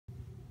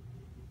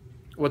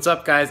What's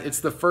up, guys? It's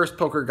the first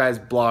Poker Guys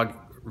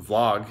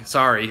vlog.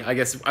 Sorry, I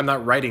guess I'm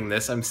not writing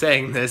this, I'm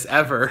saying this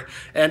ever.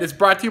 And it's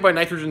brought to you by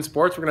Nitrogen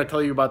Sports. We're going to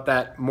tell you about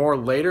that more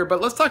later.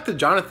 But let's talk to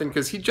Jonathan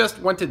because he just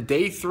went to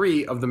day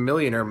 3 of the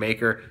Millionaire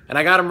Maker. And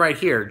I got him right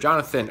here.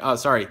 Jonathan, oh,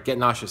 sorry, get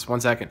nauseous.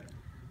 1 second.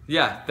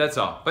 Yeah, that's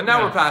all. But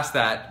now we're past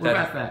that. We're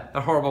past that.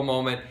 A horrible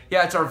moment.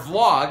 Yeah, it's our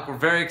vlog. We're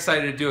very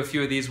excited to do a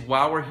few of these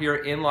while we're here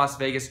in Las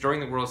Vegas during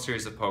the World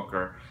Series of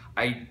Poker.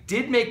 I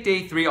did make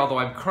day 3, although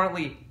I'm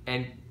currently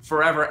and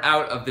forever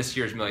out of this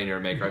year's Millionaire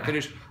Maker. I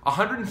finished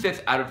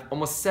 105th out of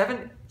almost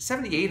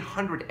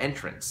 7,800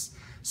 entrants.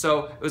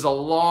 So it was a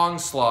long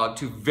slog,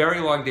 2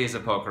 very long days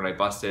of poker, and I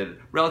busted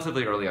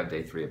relatively early on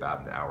day 3,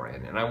 about an hour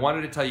in. And I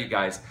wanted to tell you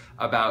guys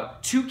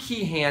about 2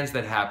 key hands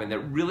that happened that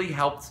really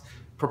helped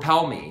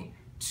propel me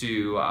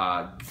to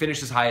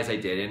finish as high as I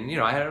did. And you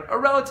know, I had a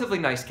relatively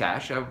nice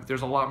cash.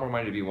 There's a lot more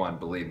money to be won,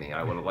 believe me.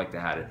 I would have liked to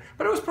have it.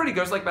 But it was pretty good.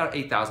 It was like about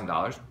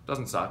 $8,000.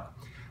 Doesn't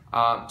suck.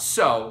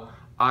 So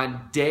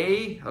on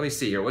day, let me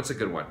see here, what's a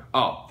good one?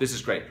 Oh, this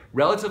is great.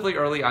 Relatively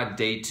early on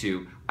day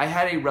 2, I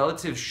had a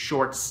relative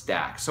short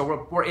stack.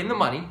 So we're in the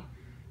money,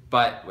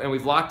 and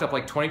we've locked up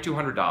like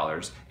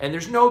 $2,200, and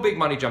there's no big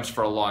money jumps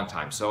for a long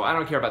time. So I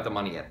don't care about the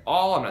money at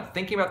all. I'm not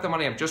thinking about the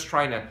money. I'm just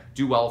trying to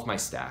do well with my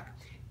stack.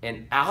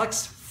 And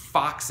Alex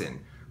Foxen,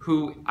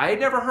 who I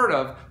had never heard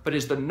of, but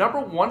is the number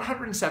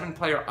 107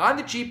 player on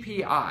the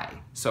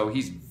GPI. So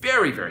he's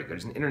very, very good.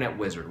 He's an internet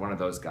wizard, one of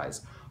those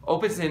guys.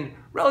 Opens in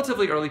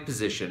relatively early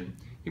position.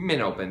 He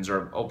min opens,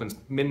 or opens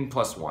min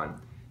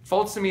 +1.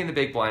 Folds to me in the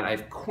big blind. I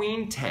have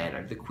queen 10. I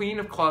have the queen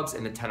of clubs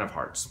and the 10 of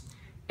hearts.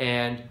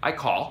 And I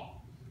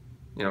call.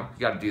 You know, you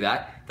got to do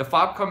that. The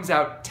flop comes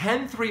out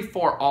 10, 3,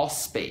 4, all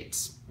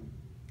spades.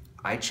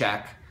 I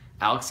check.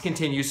 Alex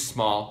continues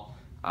small.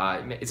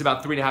 It's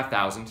about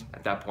 3,500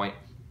 at that point.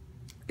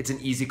 It's an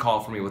easy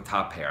call for me with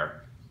top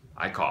pair.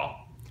 I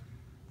call.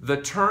 The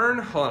turn,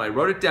 hold on, I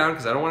wrote it down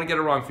because I don't want to get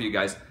it wrong for you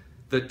guys.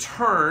 The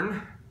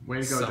turn.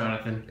 Way to go,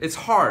 Jonathan. It's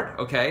hard,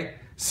 okay?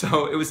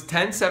 So it was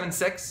 10, 7,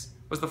 6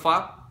 was the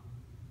flop?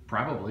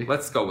 Probably.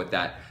 Let's go with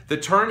that. The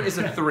turn is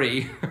a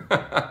 3.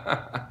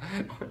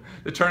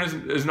 The turn is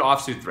an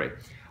offsuit 3.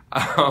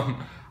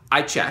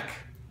 I check.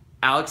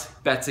 Alex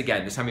bets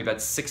again. This time he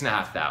bets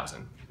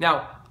 6,500.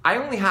 Now, I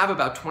only have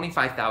about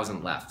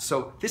 25,000 left,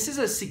 so this is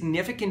a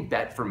significant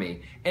bet for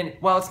me. And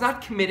while it's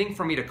not committing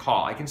for me to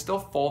call, I can still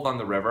fold on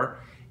the river.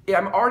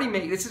 I'm already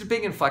making, this is a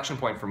big inflection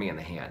point for me in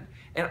the hand.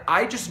 And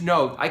I just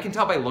know, I can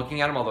tell by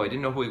looking at him, although I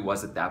didn't know who he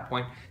was at that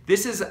point,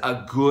 this is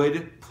a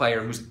good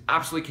player who's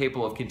absolutely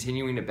capable of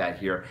continuing to bet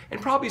here,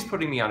 and probably is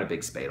putting me on a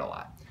big spade a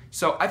lot.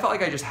 So I felt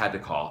like I just had to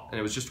call, and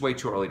it was just way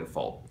too early to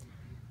fold.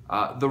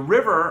 The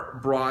river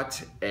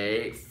brought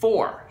a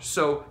 4.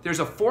 So there's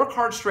a 4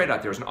 card straight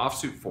up. There's an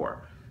offsuit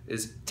 4.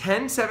 Is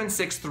 10, 7,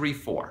 6, 3,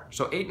 4.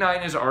 So 8,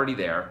 9 is already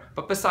there.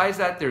 But besides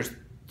that, there's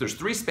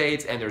 3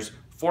 spades and there's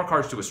 4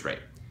 cards to a straight.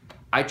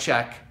 I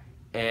check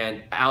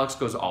and Alex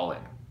goes all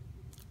in.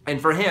 And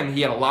for him,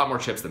 he had a lot more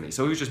chips than me,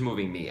 so he was just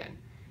moving me in.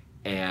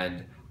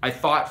 And I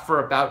thought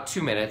for about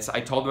 2 minutes, I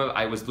told him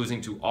I was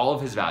losing to all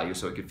of his value,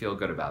 so he could feel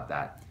good about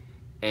that.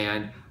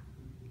 And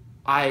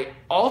I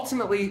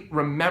ultimately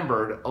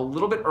remembered a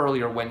little bit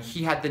earlier when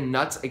he had the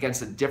nuts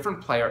against a different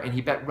player and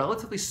he bet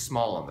relatively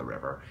small on the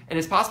river. And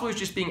it's possible he was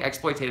just being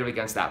exploitative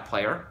against that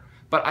player,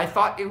 but I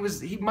thought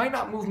he might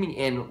not move me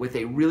in with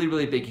a really,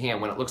 really big hand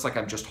when it looks like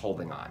I'm just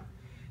holding on.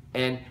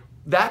 And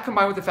that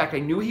combined with the fact I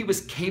knew he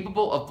was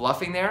capable of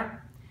bluffing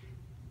there,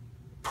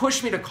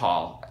 pushed me to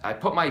call. I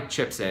put my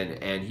chips in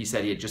and he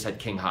said he had just had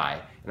king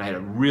high and I had a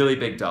really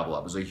big double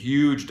up. It was a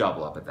huge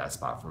double up at that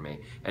spot for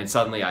me. And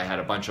suddenly I had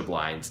a bunch of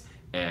blinds.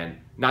 And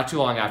not too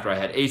long after, I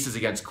had aces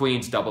against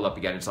queens, doubled up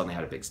again, and suddenly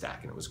had a big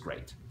stack, and it was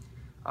great.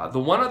 The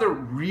one other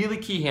really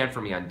key hand for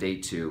me on day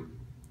 2,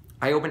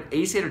 I opened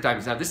ace-8 of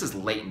diamonds. Now, this is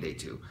late in day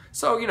 2.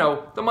 So, you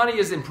know, the money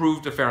has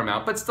improved a fair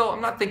amount, but still,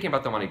 I'm not thinking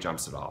about the money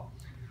jumps at all.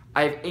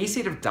 I have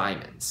ace-8 of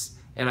diamonds,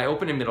 and I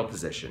open in middle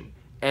position.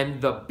 And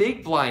the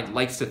big blind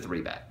likes to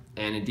 3-bet,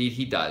 and indeed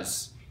he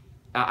does.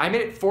 I made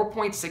it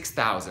 4.6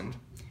 thousand.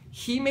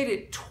 He made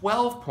it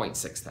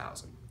 12.6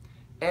 thousand.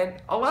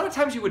 And a lot of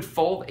times you would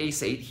fold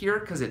ace-8 here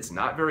because it's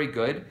not very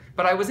good,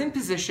 but I was in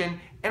position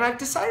and I've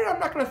decided I'm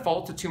not going to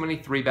fold to too many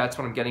 3-bets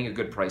when I'm getting a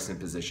good price in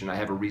position. I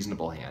have a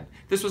reasonable hand.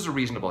 This was a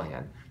reasonable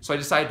hand, so I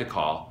decided to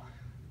call.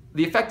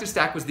 The effective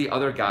stack was the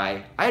other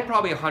guy. I had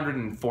probably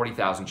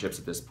 140,000 chips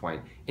at this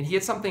point, and he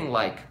had something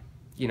like,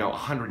 you know,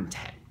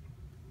 110.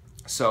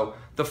 So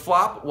the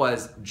flop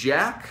was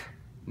Jack,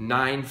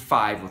 9,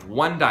 5 with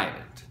 1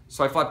 diamond.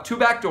 So I flopped 2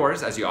 back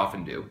doors, as you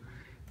often do,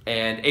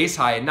 and ace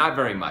high, and not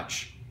very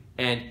much.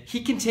 And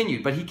he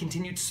continued, but he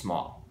continued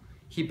small.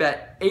 He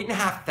bet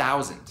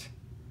 8,500.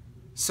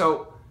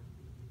 So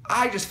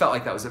I just felt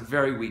like that was a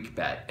very weak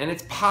bet. And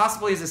it's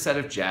possibly as a set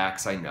of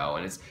jacks, I know.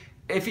 And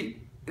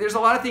there's a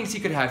lot of things he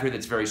could have here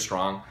that's very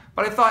strong,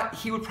 but I thought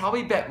he would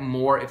probably bet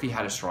more if he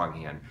had a strong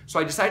hand. So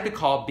I decided to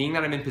call, being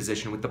that I'm in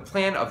position, with the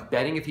plan of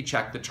betting if he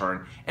checked the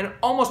turn, and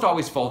almost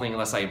always folding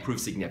unless I improved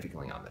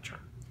significantly on the turn.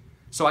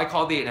 So I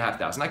called the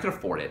 8,500. I could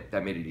afford it.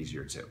 That made it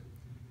easier too.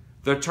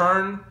 The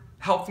turn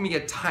helped me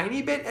a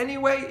tiny bit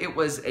anyway. It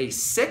was a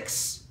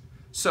 6,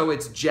 so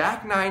it's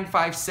Jack 9,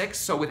 5, 6.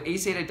 So with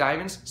ace 8 of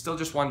diamonds, still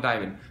just 1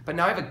 diamond. But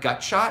now I have a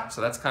gut shot,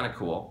 so that's kind of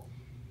cool.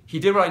 He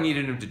did what I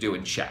needed him to do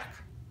in check,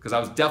 because I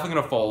was definitely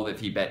going to fold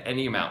if he bet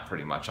any amount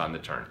pretty much on the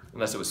turn,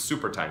 unless it was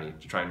super tiny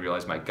to try and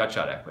realize my gut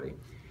shot equity.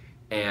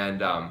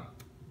 And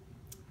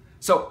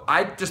so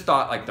I just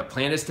thought, like, the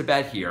plan is to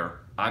bet here.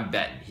 I'm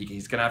betting.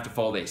 He's going to have to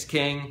fold ace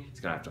king.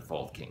 He's going to have to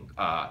fold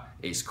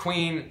ace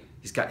queen.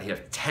 He has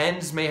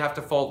tens may have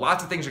to fold.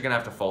 Lots of things are going to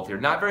have to fold here.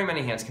 Not very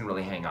many hands can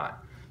really hang on.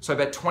 So I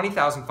bet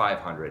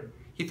 20,500.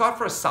 He thought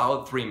for a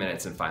solid 3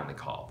 minutes and finally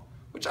called,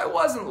 which I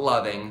wasn't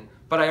loving,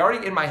 but I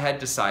already in my head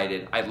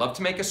decided I'd love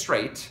to make a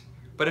straight,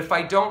 but if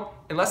I don't,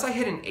 unless I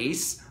hit an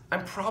ace,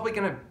 I'm probably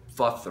going to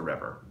bluff the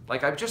river.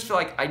 Like, I just feel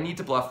like I need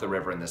to bluff the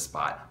river in this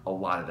spot a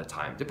lot of the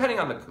time, depending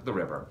on the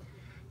river.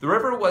 The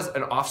river was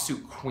an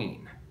offsuit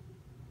queen,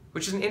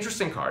 which is an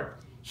interesting card.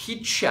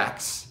 He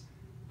checks,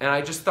 and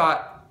I just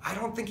thought, I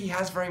don't think he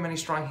has very many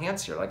strong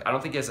hands here. Like, I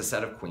don't think he has a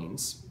set of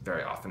queens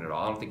very often at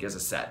all. I don't think he has a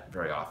set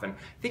very often.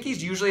 I think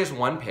he's usually has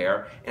 1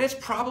 pair, and it's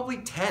probably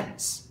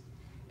tens.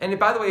 And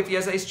by the way, if he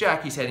has ace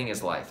jack, he's hating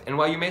his life. And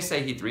while you may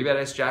say he 3-bet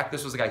ace jack,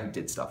 this was a guy who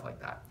did stuff like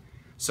that.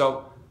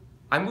 So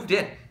I moved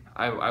in.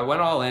 I went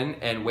all in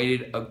and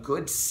waited a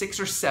good 6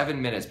 or 7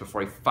 minutes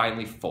before he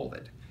finally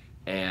folded.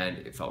 And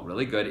it felt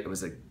really good. It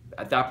was,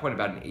 at that point,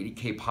 about an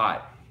 80K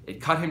pot. It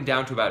cut him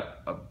down to about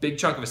a big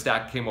chunk of a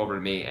stack came over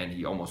to me, and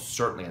he almost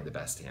certainly had the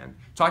best hand.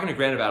 Talking to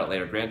Grant about it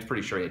later, Grant's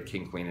pretty sure he had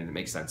king, queen, and it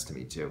makes sense to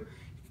me too.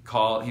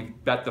 He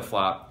bet the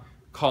flop,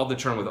 called the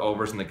turn with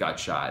overs in the gut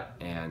shot,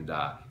 and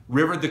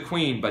rivered the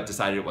queen, but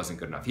decided it wasn't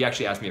good enough. He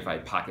actually asked me if I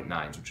had pocket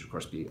nines, which would of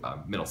course be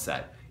middle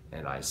set,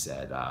 and I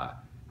said,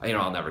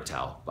 I'll never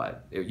tell,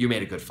 but you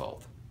made a good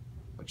fold,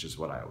 which is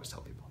what I always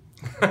tell people.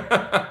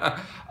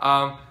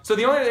 So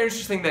the only other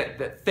interesting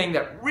thing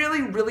that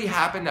really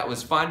happened that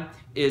was fun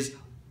is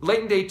late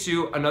in day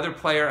 2, another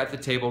player at the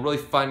table, really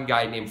fun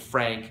guy named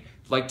Frank,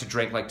 liked to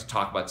drink, liked to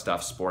talk about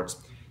stuff, sports.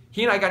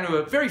 He and I got into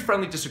a very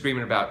friendly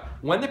disagreement about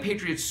when the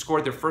Patriots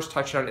scored their first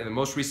touchdown in the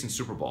most recent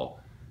Super Bowl.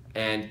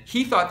 And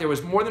he thought there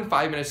was more than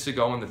 5 minutes to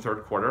go in the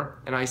 3rd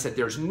quarter. And I said,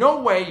 there's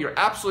no way, you're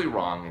absolutely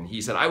wrong. And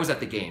he said, I was at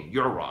the game,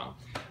 you're wrong.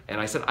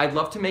 And I said, I'd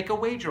love to make a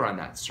wager on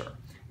that, sir.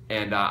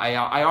 And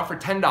I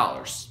offered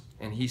 $10.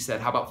 And he said,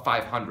 how about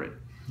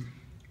 500?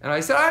 And I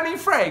said, I mean,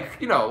 Frank,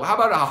 how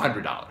about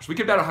 $100? We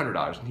could bet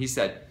 $100. And he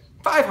said,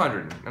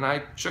 500. And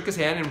I shook his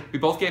hand, and we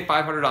both gave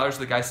 $500 to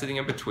the guy sitting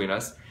in between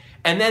us.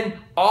 And then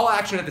all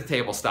action at the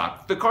table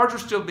stopped. The cards were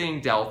still being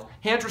dealt,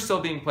 hands were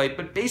still being played,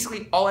 but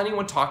basically all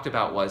anyone talked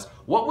about was,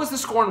 what was the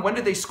score and when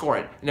did they score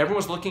it? And everyone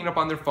was looking it up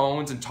on their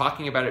phones and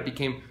talking about it. It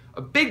became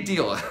a big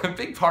deal, a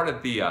big part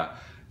of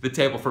the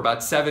table for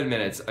about 7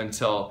 minutes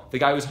until the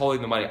guy was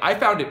holding the money. I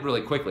found it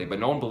really quickly, but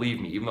no one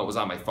believed me, even though it was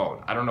on my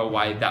phone. I don't know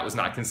why that was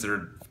not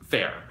considered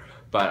fair,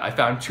 but I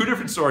found 2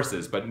 different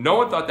sources, but no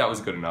one thought that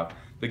was good enough.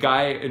 The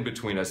guy in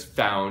between us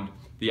found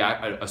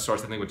a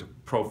source, I think, went to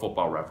Pro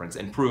Football Reference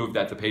and proved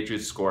that the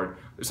Patriots scored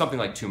something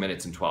like 2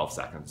 minutes and 12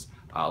 seconds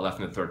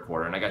left in the 3rd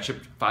quarter, and I got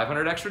shipped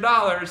 $500 extra.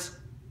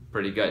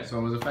 Pretty good. So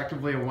it was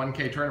effectively a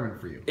 1K tournament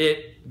for you.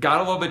 It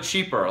got a little bit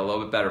cheaper, a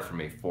little bit better for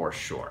me, for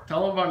sure.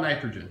 Tell them about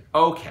Nitrogen.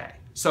 Okay,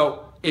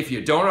 so if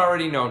you don't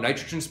already know,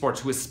 Nitrogen Sports,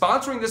 who is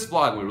sponsoring this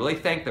vlog, we really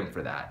thank them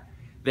for that.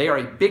 They are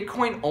a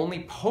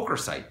Bitcoin-only poker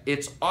site.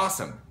 It's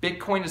awesome.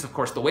 Bitcoin is, of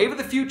course, the wave of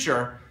the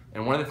future,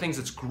 and one of the things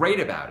that's great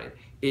about it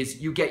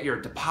is you get your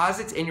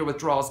deposits and your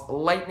withdrawals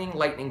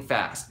lightning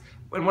fast.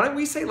 And when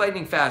we say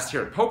lightning fast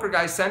here at Poker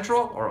Guys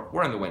Central, or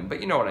we're in the wind, but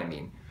you know what I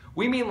mean.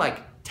 We mean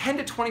like 10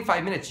 to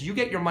 25 minutes, you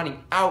get your money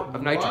out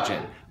of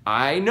Nitrogen. What?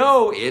 I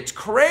know, it's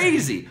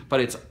crazy,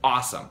 but it's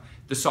awesome.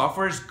 The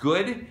software is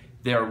good.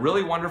 They're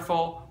really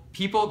wonderful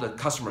people. The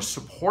customer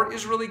support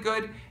is really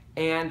good.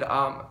 And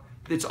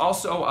it's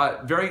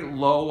also very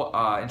low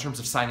in terms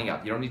of signing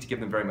up. You don't need to give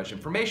them very much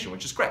information,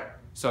 which is great.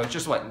 So it's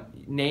just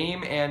what?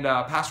 Name and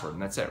password,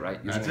 and that's it,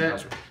 right? That's Username and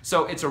password.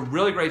 So it's a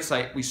really great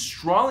site. We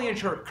strongly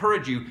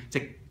encourage you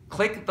to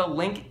click the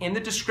link in the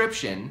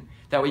description.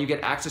 That way you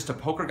get access to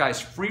Poker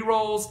Guys free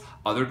rolls,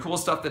 other cool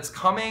stuff that's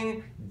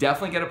coming.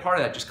 Definitely get a part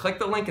of that. Just click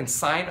the link and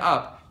sign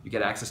up. You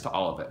get access to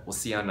all of it. We'll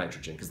see you on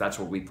Nitrogen, because that's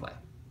where we play.